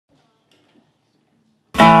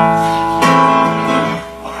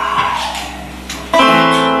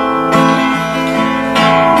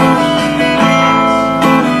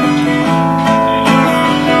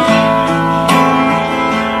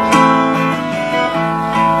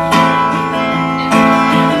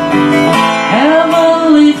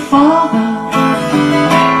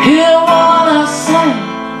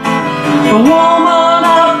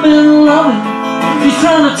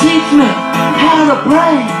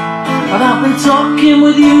pray, but I've been talking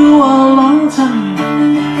with you a long time.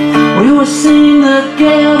 We always seem to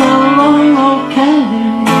get along okay.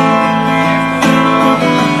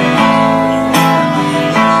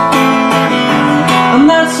 And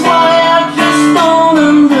that's why I just don't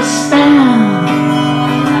understand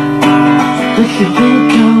if you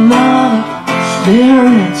think I'm not a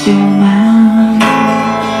spiritual man.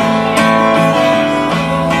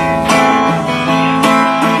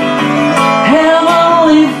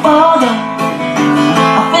 Heavenly Father,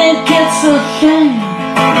 I think it's a shame.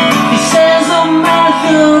 He says a man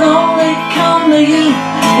should only come to you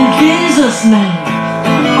in Jesus' name.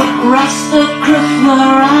 But Rasta, Krishna,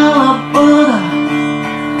 Allah, Buddha,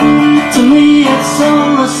 to me it's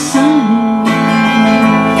all the same.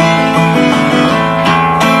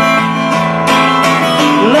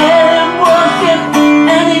 Let him worship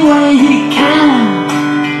any way he can.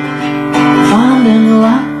 Find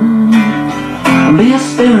enlightenment and be a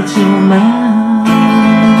spiritual man.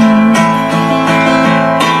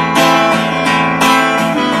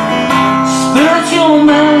 Spiritual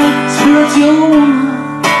man, spiritual woman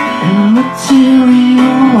in a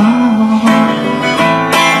material world.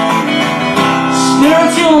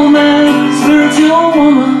 Spiritual man, spiritual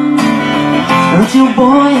woman, spiritual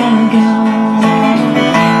boy and girl.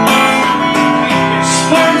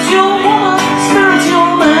 Spiritual woman, spiritual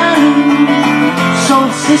man, soul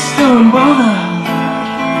sister and brother.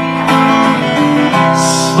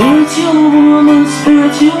 Spiritual woman,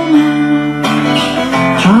 spiritual man,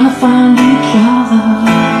 trying to find each other.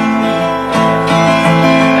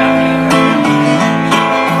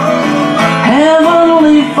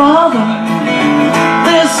 Heavenly Father,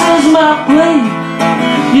 this is my plea.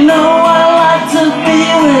 You know I like to be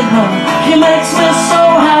with her. She makes me so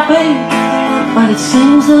happy, but it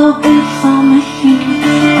seems there'll be some issues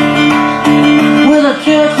with a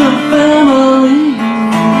church and family.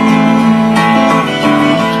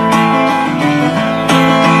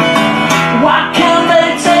 Why can't they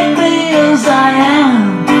take me as I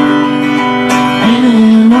am? Ain't it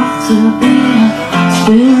enough to be a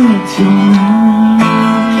spiritual man?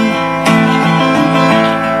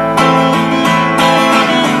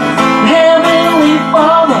 Heavenly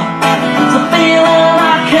Father, it's a feeling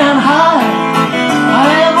I can't hide.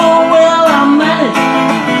 However well I manage,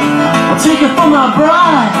 I'll take it for my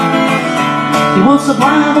bride. He won't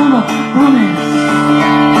survive on a promise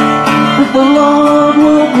that the Lord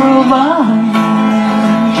will provide.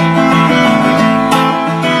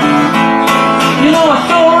 You know I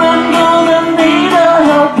sure am gonna need a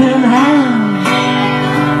helping hand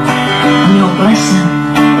and your blessing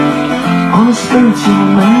on a spiritual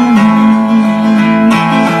man.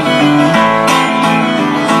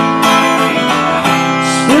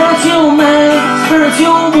 Spiritual man,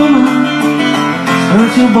 spiritual woman,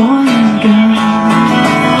 spiritual boy and girl.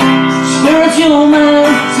 Spiritual man,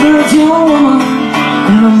 spiritual woman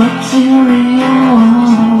in a material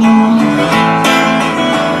world.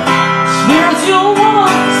 Spiritual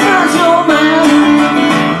woman, spiritual man,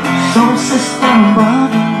 soul sister and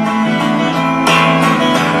brother.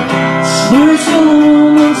 Spiritual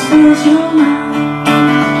woman, spiritual man,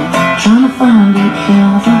 trying to find each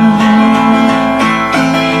other.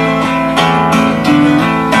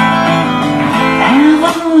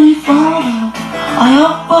 Heavenly Father, I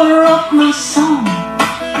offer up my song,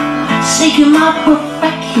 seeking my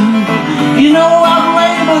perfection. You know I've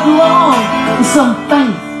labored long in some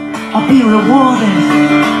faith I'll be rewarded,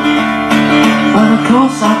 but of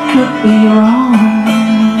course I could be wrong.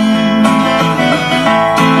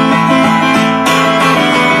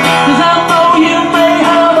 Cause I know you may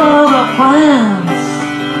have other plans.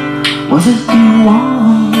 What is it you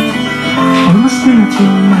want from a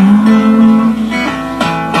spiritual man?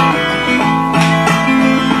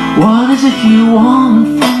 What is it you want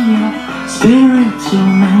from your spiritual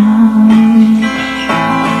man?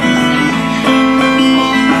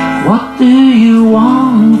 What do you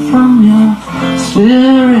want from your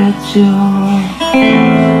spiritual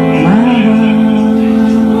man?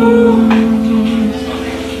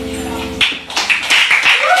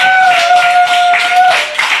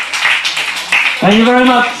 Thank you very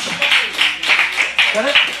much.